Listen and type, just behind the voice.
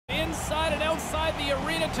inside and outside the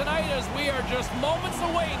arena tonight as we are just moments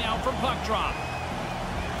away now from puck drop.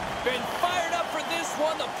 Been fired up for this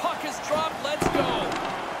one. The puck is dropped. Let's go.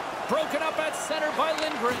 Broken up at center by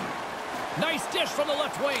Lindgren. Nice dish from the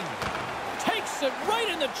left wing. Takes it right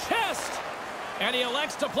in the chest. And he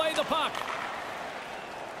elects to play the puck.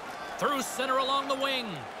 Through center along the wing.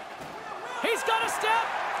 He's got a step.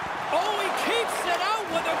 Oh, he keeps it out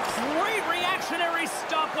with a great reactionary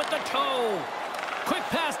stop with the toe. Quick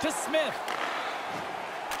pass to Smith.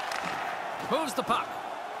 Moves the puck.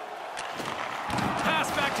 Pass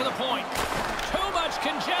back to the point. Too much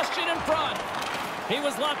congestion in front. He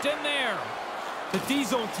was locked in there. The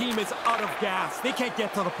D-zone team is out of gas. They can't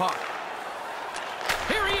get to the puck.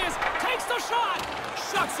 Here he is. Takes the shot.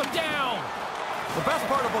 Shuts him down. The best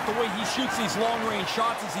part about the way he shoots these long-range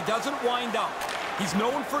shots is he doesn't wind up. He's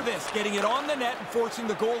known for this, getting it on the net and forcing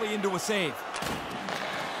the goalie into a save.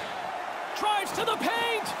 Drives to the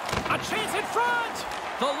paint. A chance in front.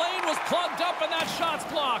 The lane was plugged up and that shot's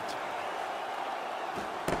blocked.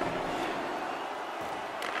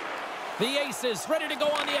 The Aces ready to go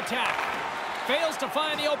on the attack. Fails to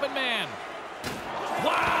find the open man.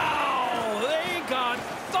 Wow! They got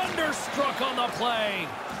thunderstruck on the play.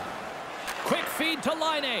 Quick feed to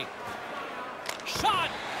Laine. Shot!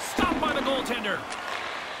 Stopped by the goaltender.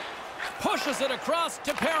 Pushes it across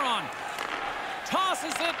to Perron.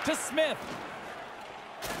 Tosses it to Smith.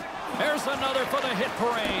 There's another for the hit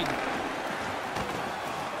parade.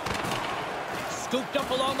 Scooped up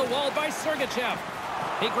along the wall by Sergachev.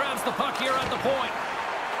 He grabs the puck here at the point.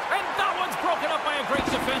 And that one's broken up by a great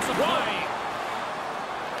defensive play.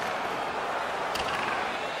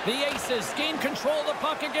 The Aces gain control of the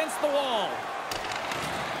puck against the wall.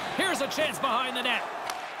 Here's a chance behind the net.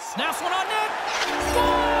 Snaps one on net.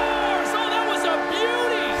 Scores! Oh, that was a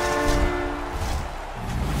beauty!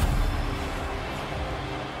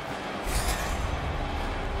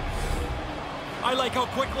 I like how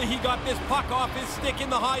quickly he got this puck off his stick in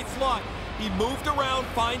the high slot. He moved around,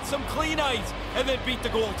 find some clean ice, and then beat the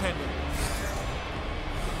goaltender.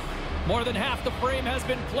 More than half the frame has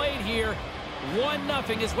been played here.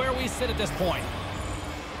 1-0 is where we sit at this point.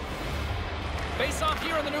 Face off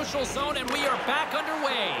here in the neutral zone, and we are back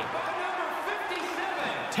underway.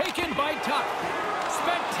 Taken by Tuch.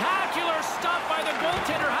 Spectacular stop by the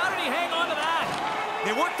goaltender. How did he hang on to that?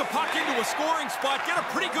 They work the puck into a scoring spot, get a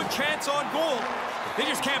pretty good chance on goal. They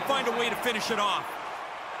just can't find a way to finish it off.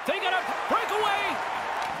 They got a breakaway.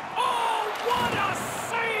 Oh, what a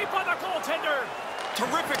save by the goaltender.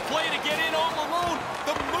 Terrific play to get in all alone.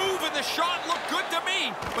 The move and the shot look good to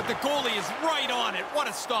me, but the goalie is right on it. What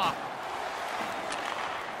a stop.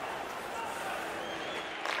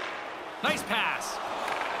 Nice pass.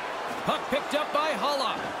 Puck picked up by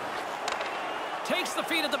Hulla. Takes the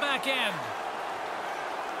feed at the back end.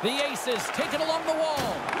 The Aces take it along the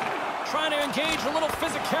wall. Trying to engage a little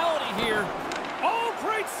physicality here. Oh,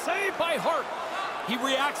 great save by Hart. He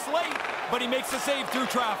reacts late, but he makes the save through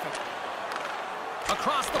traffic.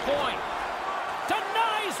 Across the point.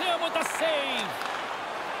 Denies him with the save.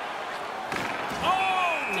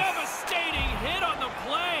 Oh, devastating hit on the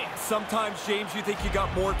play. Sometimes, James, you think you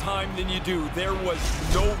got more time than you do. There was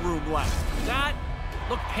no room left. That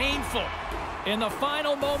looked painful. In the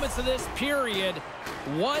final moments of this period,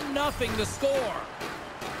 1-0 the score.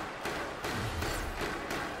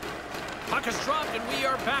 Puck is dropped and we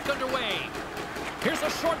are back underway. Here's a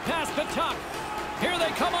short pass to Tuch. Here they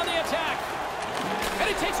come on the attack. And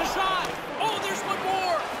he takes a shot. Oh, there's one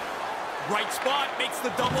more. Right spot makes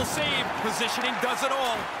the double save. Positioning does it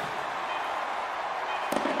all.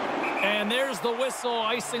 And there's the whistle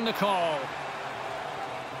icing the call.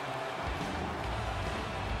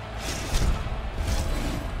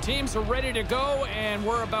 Teams are ready to go, and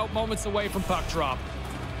we're about moments away from puck drop.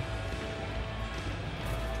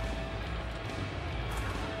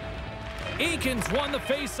 Eakins won the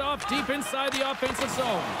face-off deep inside the offensive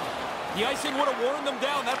zone. The icing would have worn them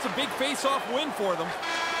down. That's a big face-off win for them.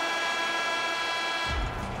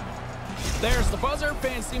 There's the buzzer.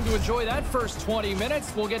 Fans seem to enjoy that first 20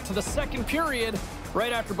 minutes. We'll get to the second period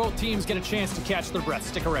right after both teams get a chance to catch their breath.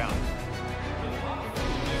 Stick around.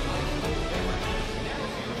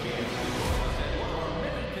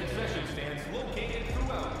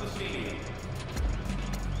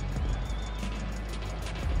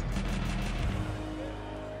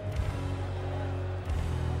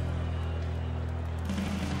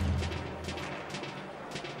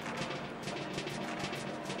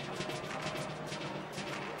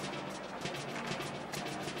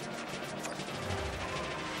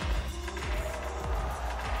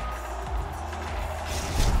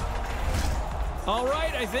 All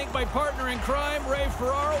right, I think my partner in crime, Ray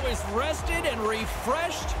Ferraro, is rested and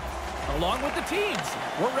refreshed, along with the teams.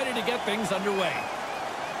 We're ready to get things underway.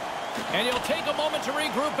 And he'll take a moment to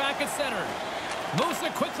regroup back at center. Moves it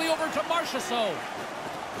quickly over to Marchessault.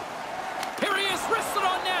 Here he is, wristed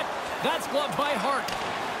on net. That's gloved by Hart.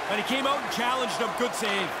 And he came out and challenged him. Good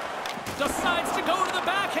save. Decides to go to the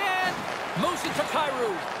backhand. Moves it to Kyrou.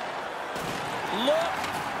 Look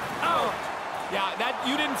out. Yeah,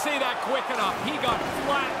 you didn't say that quick enough. He got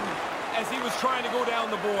flattened as he was trying to go down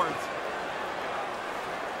the boards.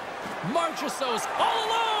 Marchessault's all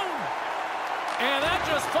alone. And that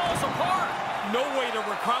just falls apart. No way to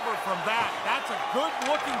recover from that. That's a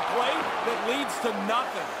good-looking play that leads to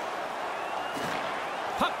nothing.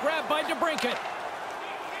 Puck grab by DeBrincat.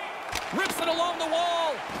 Rips it along the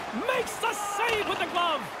wall. Makes the save with the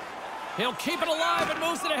glove. He'll keep it alive and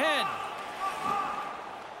moves it ahead.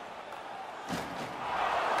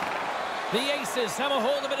 The Aces have a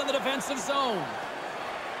hold of it in the defensive zone.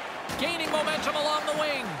 Gaining momentum along the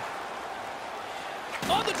wing.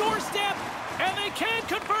 On the doorstep, and they can't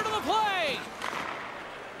convert on the play.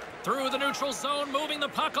 Through the neutral zone, moving the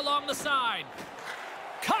puck along the side.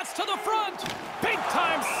 Cuts to the front.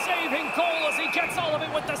 Big-time saving goal as he gets all of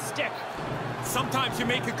it with the stick. Sometimes you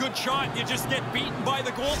make a good shot, you just get beaten by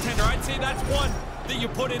the goaltender. I'd say that's one that you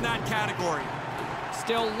put in that category.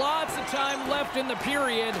 Still lots of time left in the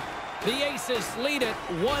period. The Aces lead it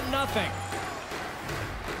 1-0.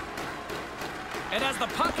 And as the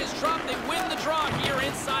puck is dropped, they win the draw here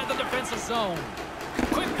inside the defensive zone.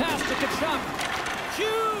 Quick pass to Tkachuk.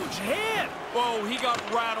 Huge hit. Whoa, he got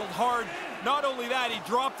rattled hard. Not only that, he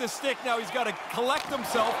dropped the stick. Now he's got to collect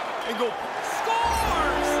himself and go.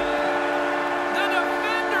 Scores! The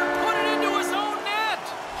defender put it into his own net.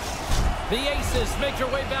 The Aces make their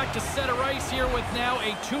way back to center ice here with now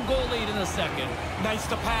a 2-goal lead in the second. Nice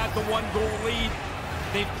to pad the 1-goal lead.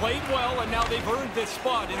 They've played well, and now they've earned this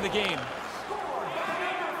spot in the game.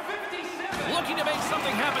 Looking to make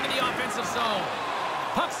something happen in the offensive zone.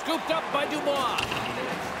 Puck scooped up by Dubois.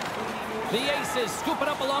 The Aces scoop it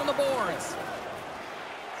up along the boards.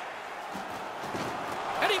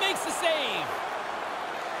 And he makes the save.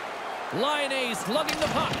 Lyonnais lugging the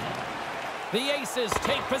puck. The Aces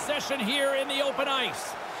take possession here in the open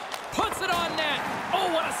ice. Puts it on net.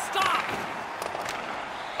 Oh, what a stop.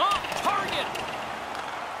 Off target.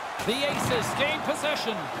 The Aces gain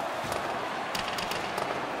possession.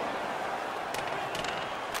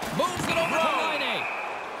 Moves it over to Laine.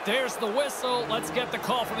 There's the whistle. Let's get the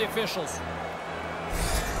call from the officials.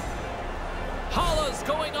 Halla's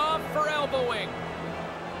going off for elbowing.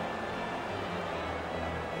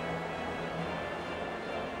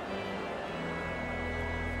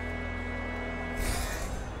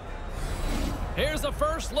 Here's a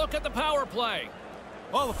first look at the power play.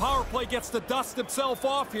 Well, the power play gets to dust himself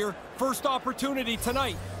off here. First opportunity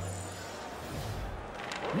tonight.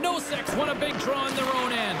 Noseks won a big draw in their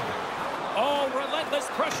own end. Oh, relentless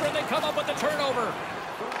pressure, and they come up with the turnover.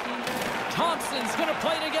 Thompson's going to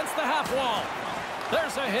play it against the half wall.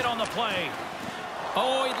 There's a hit on the play.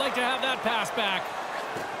 Oh, he'd like to have that pass back.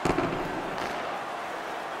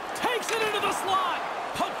 Takes it into the slot.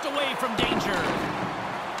 Poked away from danger.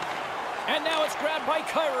 And now it's grabbed by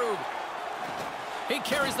Kyrou. He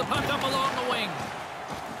carries the puck up along the wing.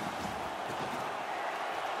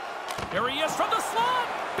 Here he is from the slot.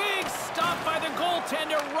 Big stop by the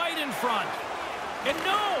goaltender right in front. And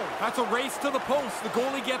no! That's a race to the post. The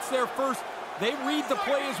goalie gets there first. They read the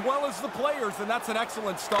play as well as the players, and that's an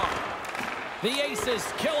excellent stop. The Aces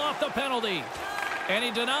kill off the penalty. And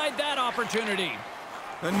he denied that opportunity.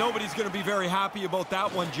 And nobody's going to be very happy about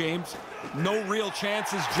that one, James. No real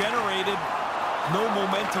chances generated. No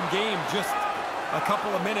momentum game. Just a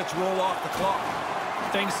couple of minutes roll off the clock.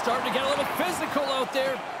 Things starting to get a little physical out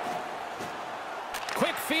there.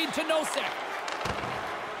 Quick feed to Nosek.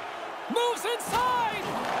 Moves inside.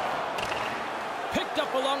 Picked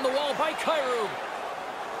up along the wall by Kyrou.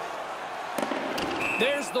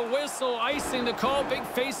 There's the whistle, icing the call. Big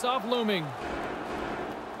face-off looming.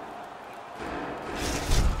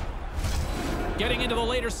 Getting into the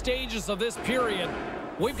later stages of this period.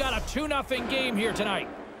 We've got a 2-0 game here tonight.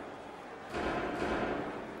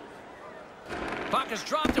 Puck is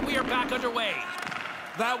dropped and we are back underway.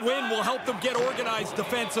 That win will help them get organized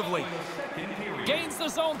defensively. Gains the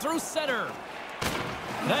zone through center.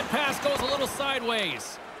 That pass goes a little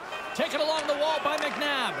sideways. Taken along the wall by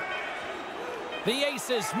McNabb. The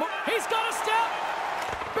Aces, he's got a step.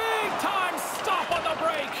 Big time stop on the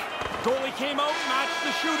break. Goalie came out, matched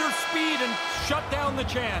the shooter's speed, and shut down the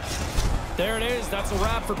chance. There it is. That's a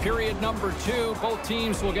wrap for period number 2. Both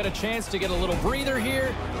teams will get a chance to get a little breather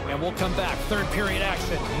here And we'll come back. Third period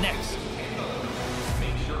action next.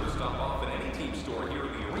 Make sure to stop off at any team store here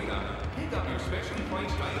in the arena. Pick up your specially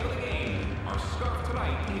priced item of the game. Our scarf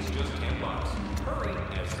tonight is just $10. Hurry,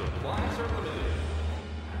 as supplies are limited.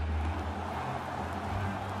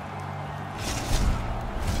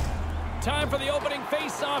 Time for the opening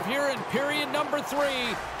face-off here in period number 3.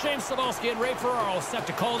 James Cybulski and Ray Ferraro set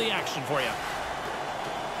to call the action for you.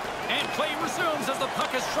 And play resumes as the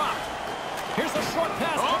puck is dropped. Here's a short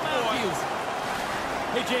pass to Matthews.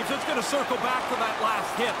 Hey, James, it's going to circle back to that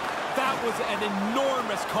last hit. That was an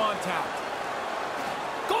enormous contact.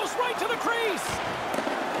 Goes right to the crease.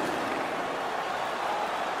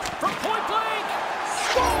 From point blank.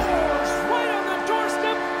 Scores right on the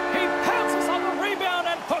doorstep. He pounces on the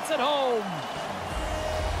rebound and puts it home.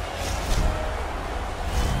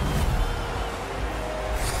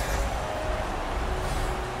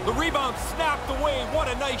 The rebound snapped away. What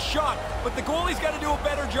a nice shot. But the goalie's got to do a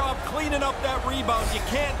better job cleaning up that rebound. You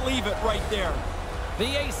can't leave it right there.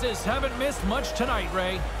 The Aces haven't missed much tonight,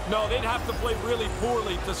 Ray. No, they'd have to play really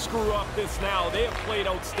poorly to screw up this now. They have played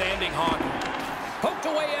outstanding hockey. Poked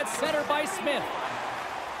away at center by Smith.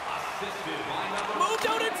 Moved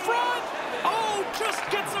out in front. Oh, just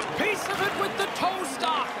gets a piece of it with the toe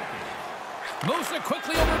stop. Moves it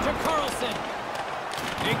quickly over to Carlson.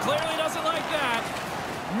 He clearly doesn't like that.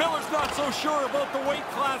 Miller's not so sure about the weight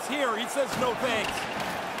class here. He says no thanks.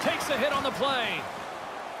 Takes a hit on the play.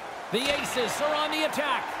 The Aces are on the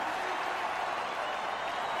attack.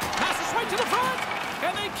 Passes right to the front,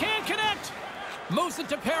 and they can't connect. Moves it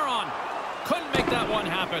to Perron. Couldn't make that one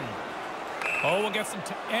happen. Oh, we'll get some...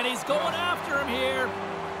 and he's going after him here.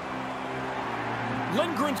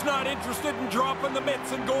 Lindgren's not interested in dropping the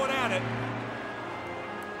mitts and going at it.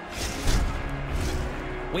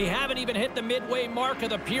 We haven't even hit the midway mark of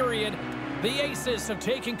the period. The Aces have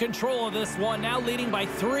taken control of this one, now leading by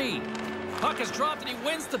 3. Puck is dropped, and he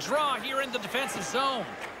wins the draw here in the defensive zone.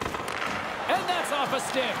 And that's off a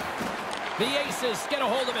stick. The Aces get a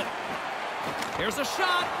hold of it. Here's a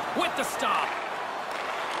shot with the stop.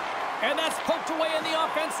 And that's poked away in the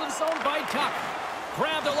offensive zone by Tuck.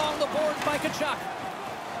 Grabbed along the boards by Tkachuk.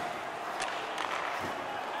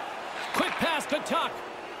 Quick pass to Tuck.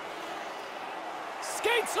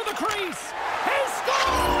 Skates to the crease. He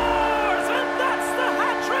scores! And that's the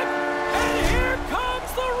hat trick! And here comes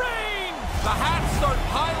the rain! The hats start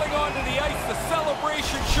piling onto the ice. The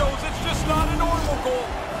celebration shows it's just not a normal goal.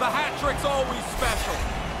 The hat trick's always special.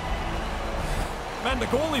 Man, the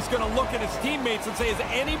goalie's going to look at his teammates and say, is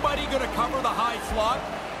anybody going to cover the high slot?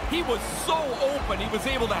 He was so open, he was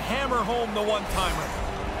able to hammer home the one-timer.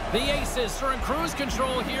 The Aces are in cruise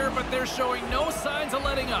control here, but they're showing no signs of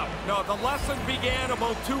letting up. No, the lesson began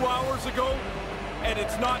about 2 hours ago, and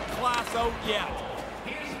it's not class out yet.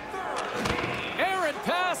 Errant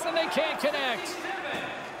pass, and they can't connect.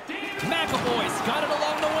 McAvoy's got it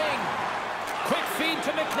along the wing. Quick feed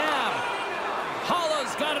to McNabb.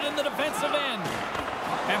 Holla's got it in the defensive end.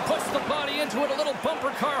 And puts the body into it, a little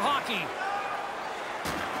bumper car hockey.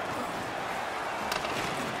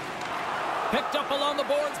 Picked up along the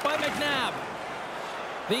boards by McNabb.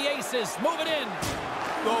 The Aces move it in.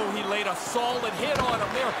 Oh, he laid a solid hit on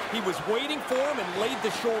him there. He was waiting for him and laid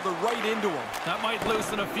the shoulder right into him. That might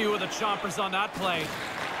loosen a few of the chompers on that play.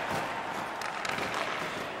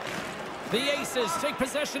 The Aces take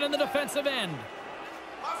possession in the defensive end.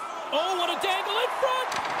 Oh, what a dangle in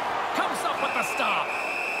front! Comes up with the stop.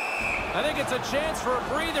 I think it's a chance for a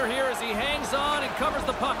breather here as he hangs on and covers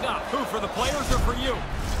the puck up. Who, for the players or for you?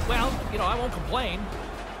 Well, you know, I won't complain.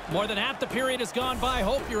 More than half the period has gone by.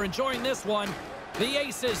 Hope you're enjoying this one. The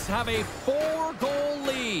Aces have a 4-goal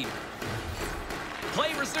lead.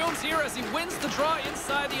 Play resumes here as he wins the draw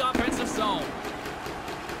inside the offensive zone.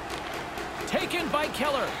 Taken by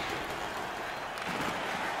Keller.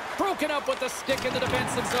 Broken up with the stick in the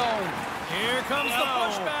defensive zone. Here comes the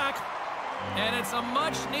pushback. And it's a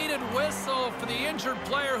much-needed whistle for the injured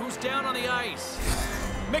player who's down on the ice.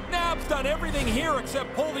 McNabb's done everything here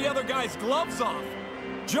except pull the other guy's gloves off.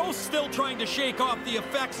 Joe's still trying to shake off the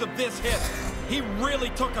effects of this hit. He really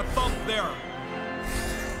took a thump there.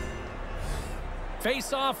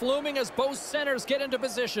 Face-off looming as both centers get into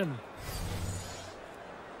position.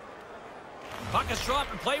 Puck is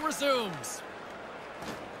dropped and play resumes.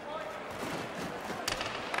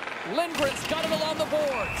 Lindgren's got it along the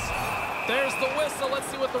boards. There's the whistle. Let's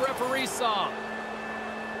see what the referee saw.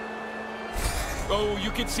 Oh,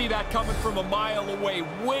 you can see that coming from a mile away.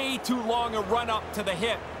 Way too long a run up to the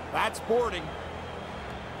hit. That's boarding.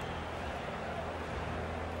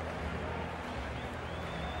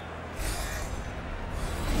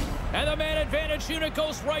 And the man advantage unit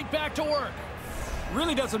goes right back to work.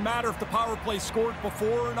 Really doesn't matter if the power play scored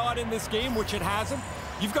before or not in this game, which it hasn't.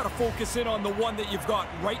 You've got to focus in on the one that you've got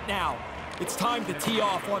right now. It's time to tee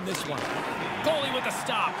off on this one. Goalie with the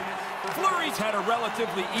stop. Fleury's had a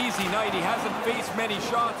relatively easy night. He hasn't faced many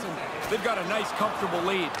shots, and they've got a nice, comfortable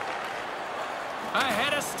lead.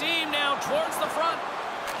 Ahead of steam now towards the front.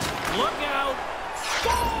 Look out.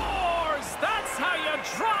 Scores! That's how you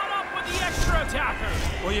draw it up with the extra attacker.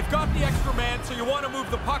 Well, you've got the extra man, so you want to move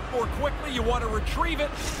the puck more quickly. You want to retrieve it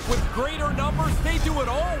with greater numbers. They do it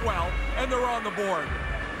all well, and they're on the board.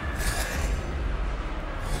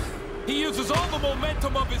 He uses all the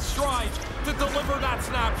momentum of his stride to deliver that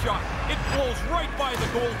snapshot. It blows right by the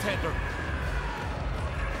goaltender.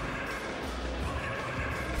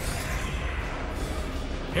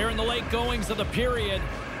 Here in the late goings of the period,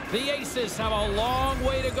 the Aces have a long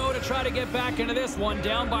way to go to try to get back into this one,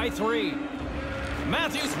 down by 3.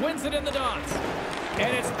 Matthews wins it in the dots.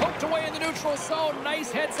 And it's poked away in the neutral zone.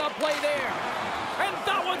 Nice heads-up play there. And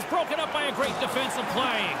that one's broken up by a great defensive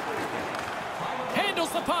play. Handles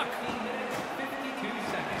the puck.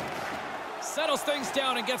 Settles things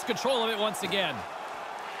down and gets control of it once again.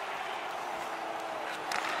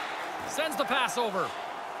 Sends the pass over.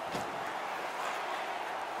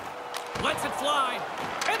 Lets it fly.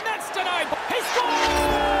 And that's denied. He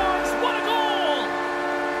scores! What a goal!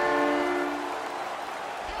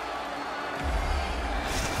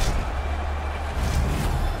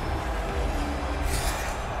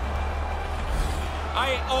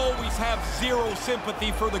 I always have zero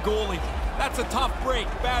sympathy for the goalie. That's a tough break.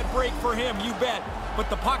 Bad break for him, you bet. But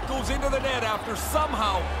the puck goes into the net after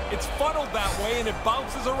somehow it's funneled that way and it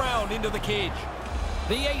bounces around into the cage.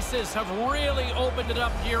 The Aces have really opened it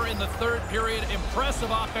up here in the third period. Impressive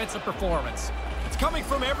offensive performance. It's coming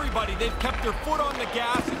from everybody. They've kept their foot on the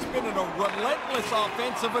gas. It's been a relentless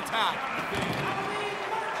offensive attack.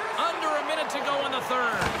 Under a minute to go in the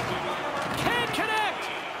third. Can't connect!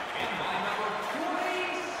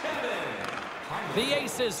 The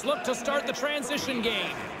Aces look to start the transition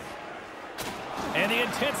game. And the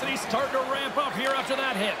intensity's starting to ramp up here after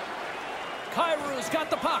that hit. Kairu's got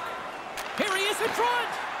the puck. Here he is in front,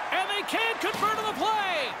 and they can't convert on the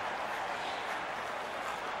play.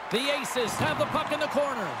 The Aces have the puck in the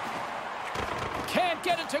corner. Can't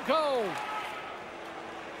get it to go.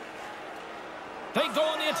 They go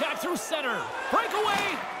on the attack through center.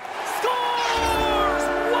 Breakaway. Scores!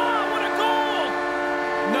 Wow, what a goal!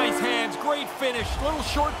 Nice hands, great finish. Little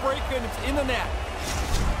short break, and it's in the net.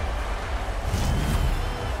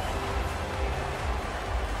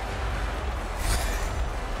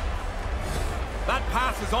 That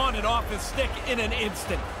pass is on and off his stick in an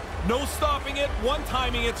instant. No stopping it,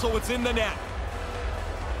 one-timing it so it's in the net.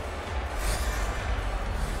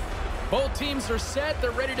 Both teams are set.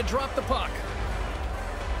 They're ready to drop the puck.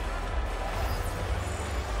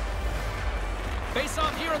 Face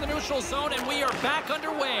off here in the neutral zone, and we are back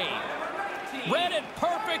underway. Read it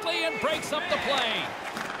perfectly and breaks up the play.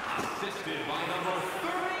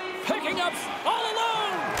 Picking up all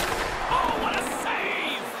alone. Oh, what a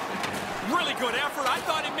save! Really good effort. I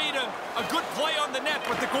thought he made a good play on the net,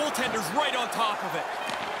 but the goaltender's right on top of it.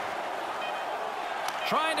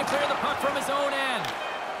 Trying to clear the puck from his own end.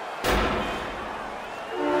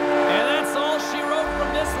 And that's all she wrote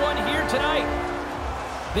from this one here tonight.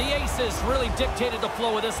 The Aces really dictated the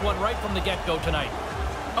flow of this one right from the get-go tonight.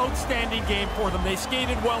 Outstanding game for them. They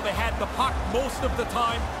skated well. They had the puck most of the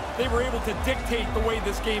time. They were able to dictate the way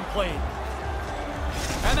this game played.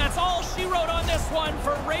 And that's all she wrote on this one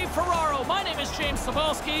for Ray Ferraro. My name is James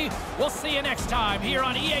Cybulski. We'll see you next time here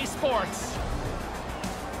on EA Sports.